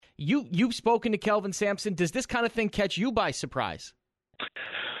You've spoken to Kelvin Sampson. Does this kind of thing catch you by surprise?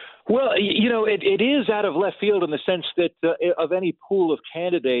 Well, it is out of left field in the sense that of any pool of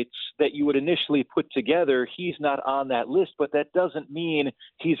candidates that you would initially put together, he's not on that list, but that doesn't mean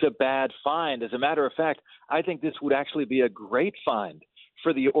he's a bad find. As a matter of fact, I think this would actually be a great find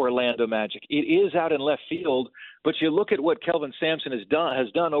for the Orlando Magic. It is out in left field, but you look at what Kelvin Sampson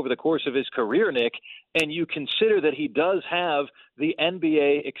has done over the course of his career, Nick, and you consider that he does have the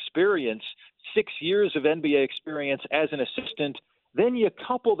NBA experience, 6 years of NBA experience as an assistant. Then you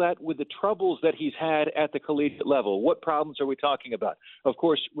couple that with the troubles that he's had at the collegiate level. What problems are we talking about? Of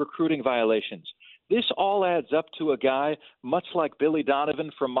course, recruiting violations. This all adds up to a guy, much like Billy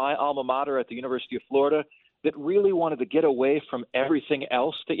Donovan from my alma mater at the University of Florida, that really wanted to get away from everything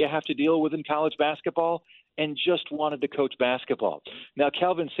else that you have to deal with in college basketball and just wanted to coach basketball. Now,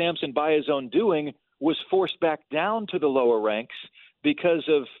 Kelvin Sampson, by his own doing, was forced back down to the lower ranks because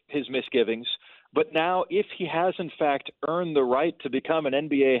of his misgivings. But now, if he has, in fact, earned the right to become an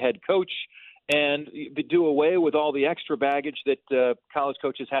NBA head coach and do away with all the extra baggage that college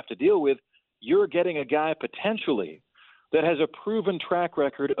coaches have to deal with, you're getting a guy potentially that has a proven track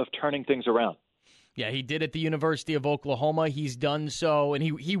record of turning things around. Yeah, he did at the University of Oklahoma. He's done so, and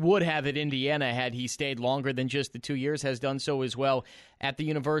he would have at Indiana had he stayed longer than just the 2 years, has done so as well at the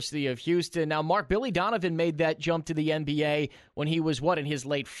University of Houston. Now, Mark, Billy Donovan made that jump to the NBA when he was, in his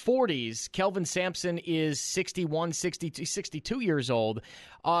late 40s. Kelvin Sampson is 61, 62 years old.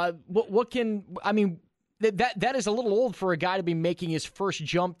 That is a little old for a guy to be making his first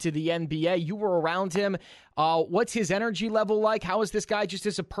jump to the NBA. You were around him. What's his energy level like? How is this guy just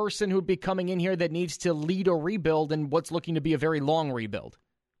as a person who'd be coming in here that needs to lead a rebuild and what's looking to be a very long rebuild?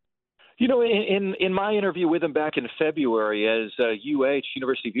 In my interview with him back in February, as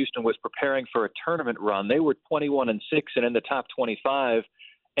University of Houston, was preparing for a tournament run, they were 21-6 and in the top 25.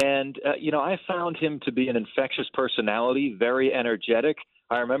 And, I found him to be an infectious personality, very energetic.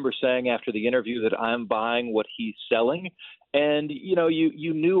 I remember saying after the interview that I'm buying what he's selling. And,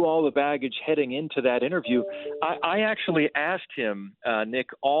 you knew all the baggage heading into that interview. I actually asked him, Nick,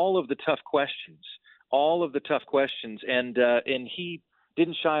 all of the tough questions, and he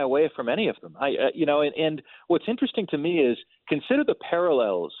didn't shy away from any of them. And what's interesting to me is consider the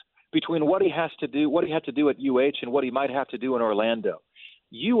parallels between what he had to do at UH and what he might have to do in Orlando.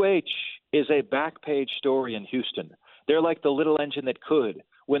 UH is a back page story in Houston. They're like the little engine that could.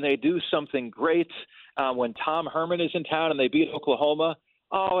 When they do something great, when Tom Herman is in town and they beat Oklahoma,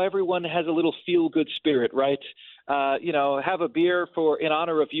 everyone has a little feel-good spirit, right? Have a beer in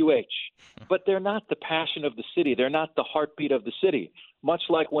honor of UH. But they're not the passion of the city. They're not the heartbeat of the city. Much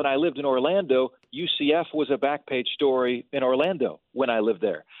like when I lived in Orlando, UCF was a back page story in Orlando when I lived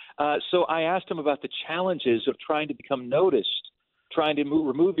there. So I asked him about the challenges of trying to become noticed, trying to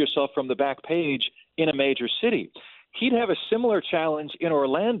remove yourself from the back page in a major city. He'd have a similar challenge in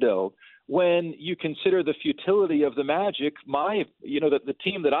Orlando when you consider the futility of the Magic. The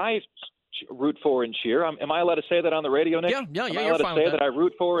team that I root for and cheer. Am I allowed to say that on the radio, Nick? Yeah. Am I allowed to say that I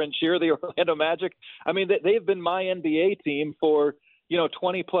root for and cheer the Orlando Magic? I mean, they've been my NBA team for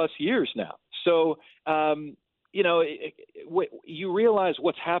 20 plus years now. So you realize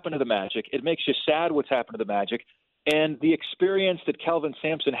what's happened to the Magic. It makes you sad what's happened to the Magic. And the experience that Kelvin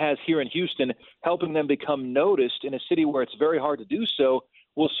Sampson has here in Houston, helping them become noticed in a city where it's very hard to do so,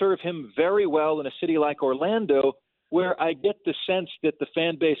 will serve him very well in a city like Orlando, where I get the sense that the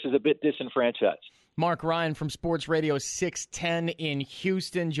fan base is a bit disenfranchised. Mark Ryan from Sports Radio 610 in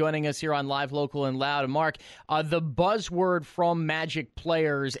Houston joining us here on Live, Local, and Loud. And Mark, the buzzword from Magic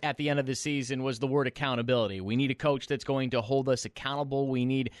players at the end of the season was the word accountability. We need a coach that's going to hold us accountable. We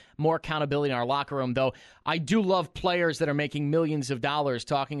need more accountability in our locker room, though. I do love players that are making millions of dollars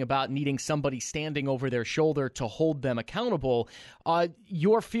talking about needing somebody standing over their shoulder to hold them accountable.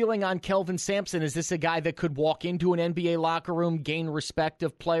 Your feeling on Kelvin Sampson, is this a guy that could walk into an NBA locker room, gain respect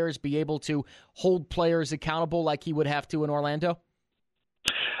of players, be able to hold players accountable like he would have to in Orlando?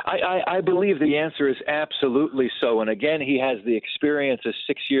 I believe the answer is absolutely so. And again, he has the experience of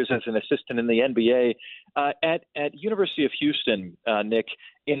 6 years as an assistant in the NBA. At University of Houston, Nick,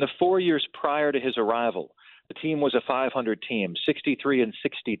 in the 4 years prior to his arrival, the team was a 500 team,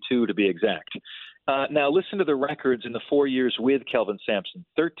 63-62 to be exact. Now listen to the records in the 4 years with Kelvin Sampson: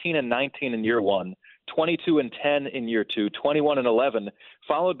 13-19 in year one, 22-10 in year two, 21-11,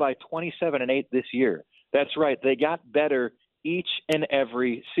 followed by 27-8 this year. That's right. They got better each and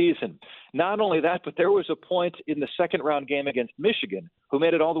every season. Not only that, but there was a point in the second round game against Michigan, who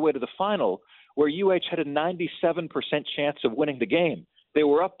made it all the way to the final, where UH had a 97% chance of winning the game. They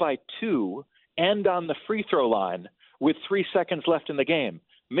were up by 2 and on the free throw line with 3 seconds left in the game.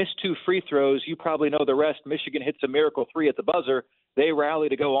 missed 2 free throws. You probably know the rest. Michigan hits a miracle 3 at the buzzer. They rally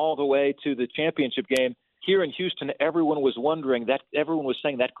to go all the way to the championship game. Here in Houston, everyone was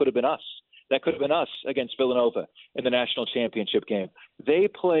saying that could have been us. That could have been us against Villanova in the national championship game. They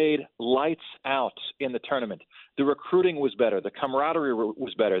played lights out in the tournament. The recruiting was better. The camaraderie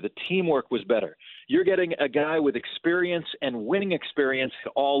was better. The teamwork was better. You're getting a guy with experience and winning experience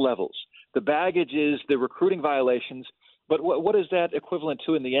at all levels. The baggage is the recruiting violations. But what is that equivalent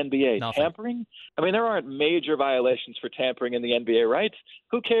to in the NBA? Nothing. Tampering? I mean, there aren't major violations for tampering in the NBA, right?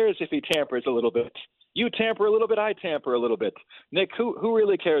 Who cares if he tampers a little bit? You tamper a little bit, I tamper a little bit. Nick, who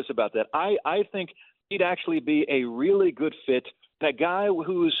really cares about that? I think he'd actually be a really good fit. That guy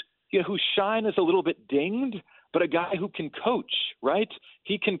whose shine is a little bit dinged, but a guy who can coach, right?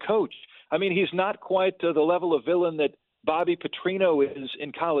 He can coach. I mean, he's not quite to the level of villain that Bobby Petrino is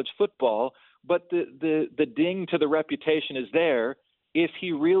in college football, but the ding to the reputation is there. If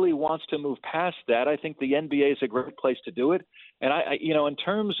he really wants to move past that, I think the NBA is a great place to do it. And in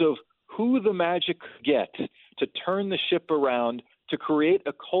terms of who the Magic could get to turn the ship around, to create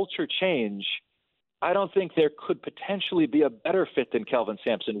a culture change, I don't think there could potentially be a better fit than Kelvin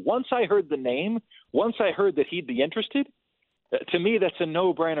Sampson. Once I heard the name, once I heard that he'd be interested, to me, that's a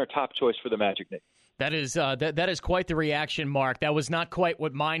no-brainer top choice for the Magic, Nick. That is that is quite the reaction, Mark. That was not quite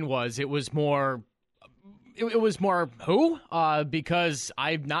what mine was. It was more. It was more who? Because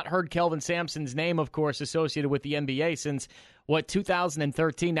I've not heard Kelvin Sampson's name, of course, associated with the NBA since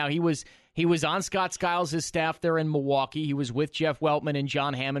 2013. Now he was on Scott Skiles' staff there in Milwaukee. He was with Jeff Weltman and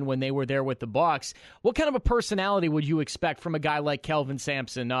John Hammond when they were there with the Bucks. What kind of a personality would you expect from a guy like Kelvin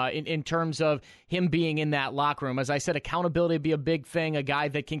Sampson in terms of him being in that locker room? As I said, accountability would be a big thing, a guy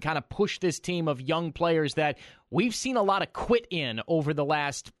that can kind of push this team of young players that we've seen a lot of quit in over the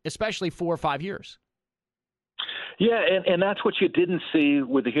last, especially 4 or 5 years. Yeah, and that's what you didn't see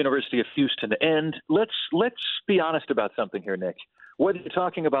with the University of Houston. And let's be honest about something here, Nick. Whether you're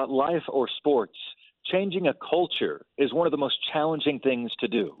talking about life or sports, changing a culture is one of the most challenging things to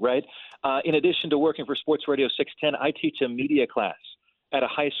do, right? In addition to working for Sports Radio 610, I teach a media class at a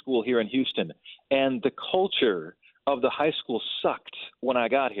high school here in Houston. And the culture of the high school sucked when I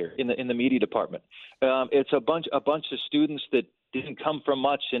got here in the media department. It's a bunch of students that didn't come from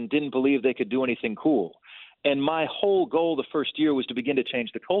much and didn't believe they could do anything cool. And my whole goal the first year was to begin to change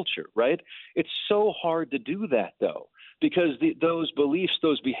the culture, right? It's so hard to do that, though, because those beliefs,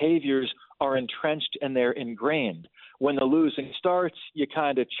 those behaviors are entrenched and they're ingrained. When the losing starts, you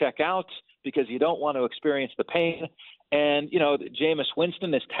kind of check out because you don't want to experience the pain. And, Jameis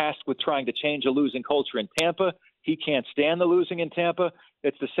Winston is tasked with trying to change a losing culture in Tampa. He can't stand the losing in Tampa.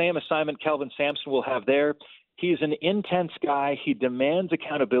 It's the same assignment Kelvin Sampson will have there. He's an intense guy. He demands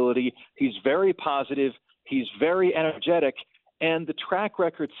accountability. He's very positive. He's very energetic, and the track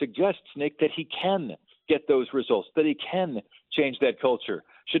record suggests, Nick, that he can get those results, that he can change that culture.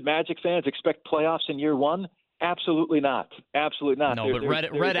 Should Magic fans expect playoffs in year one? Absolutely not. Absolutely not. No, but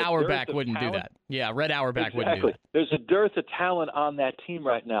Red Auerbach wouldn't do that. Yeah, Red Auerbach wouldn't do that. There's a dearth of talent on that team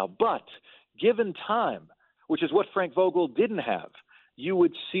right now, but given time, which is what Frank Vogel didn't have, you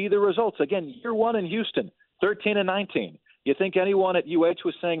would see the results. Again, year one in Houston, 13-19. You think anyone at UH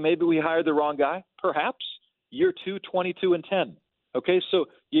was saying maybe we hired the wrong guy? Perhaps. Year 2, 22-10. Okay, so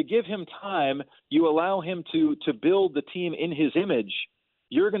you give him time, you allow him to build the team in his image.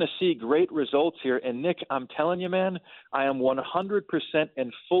 You're going to see great results here. And Nick, I'm telling you, man, I am 100%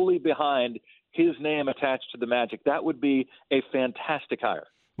 and fully behind his name attached to the Magic. That would be a fantastic hire.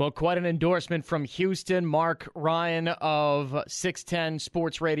 Well, quite an endorsement from Houston. Mark Ryan of 610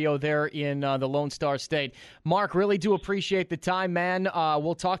 Sports Radio there in the Lone Star State. Mark, really do appreciate the time, man.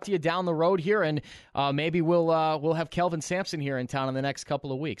 We'll talk to you down the road here, and maybe we'll have Kelvin Sampson here in town in the next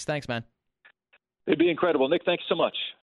couple of weeks. Thanks, man. It'd be incredible. Nick, thanks so much.